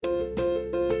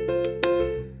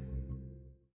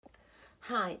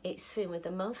Hi, it's Foon with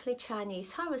the monthly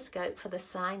Chinese horoscope for the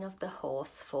sign of the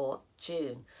horse for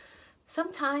June.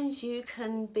 Sometimes you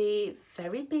can be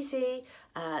very busy,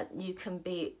 you can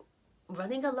be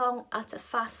running along at a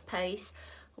fast pace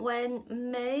when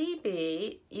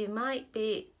maybe you might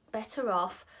be better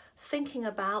off thinking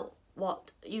about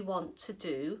what you want to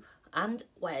do and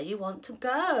where you want to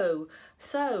go.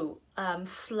 So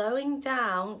slowing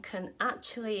down can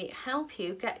actually help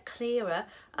you get clearer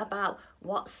about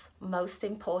what's most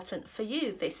important for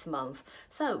you this month.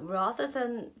 So rather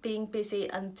than being busy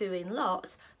and doing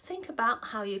lots, think about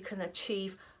how you can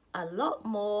achieve a lot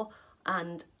more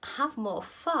and have more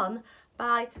fun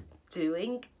by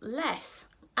doing less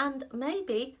and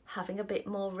maybe having a bit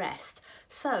more rest.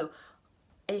 So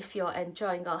if you're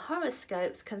enjoying our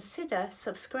horoscopes, consider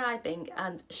subscribing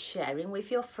and sharing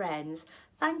with your friends.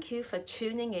 Thank you for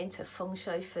tuning in to Feng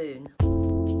Shui Foon.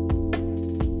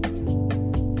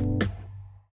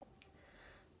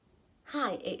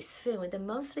 Hi, it's Foon with the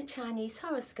monthly Chinese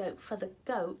horoscope for the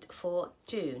goat for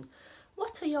June.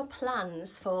 What are your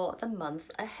plans for the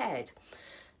month ahead?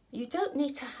 You don't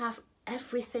need to have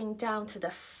everything down to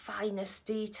the finest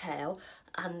detail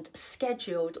and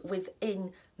scheduled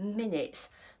within minutes,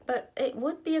 but it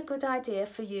would be a good idea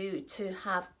for you to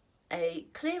have a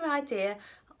clear idea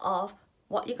of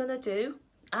what you're going to do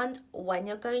and when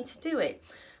you're going to do it.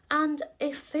 And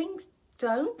if things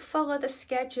don't follow the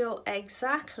schedule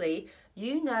exactly,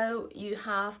 you know you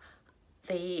have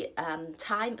the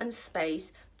time and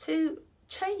space to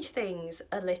change things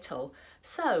a little.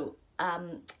 So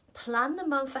plan the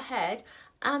month ahead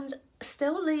and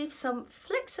still leave some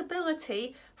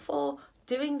flexibility for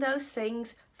doing those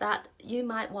things that you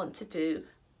might want to do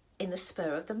in the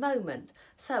spur of the moment.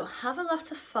 So have a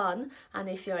lot of fun, and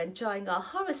if you're enjoying our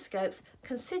horoscopes,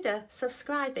 consider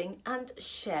subscribing and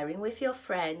sharing with your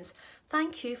friends.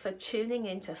 Thank you for tuning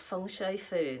in to Feng Shui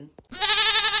Foon.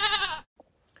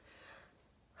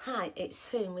 Hi, it's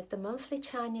Foon with the monthly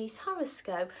Chinese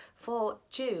horoscope for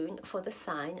June for the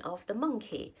sign of the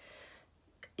monkey.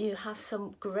 You have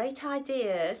some great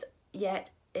ideas,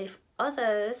 yet if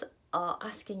others are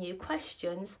asking you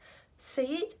questions,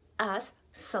 see it as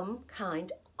some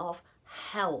kind of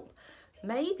help.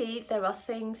 Maybe there are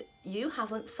things you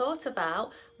haven't thought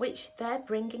about which they're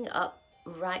bringing up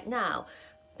right now.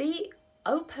 Be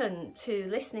open to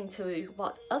listening to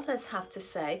what others have to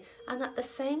say, and at the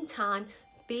same time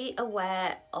be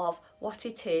aware of what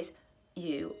it is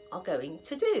you are going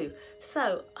to do.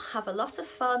 So have a lot of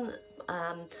fun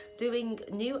doing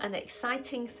new and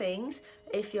exciting things.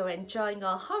 If you're enjoying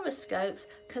our horoscopes,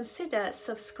 consider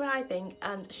subscribing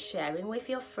and sharing with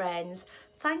your friends.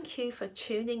 Thank you for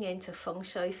tuning in to Feng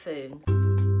Shui Foon.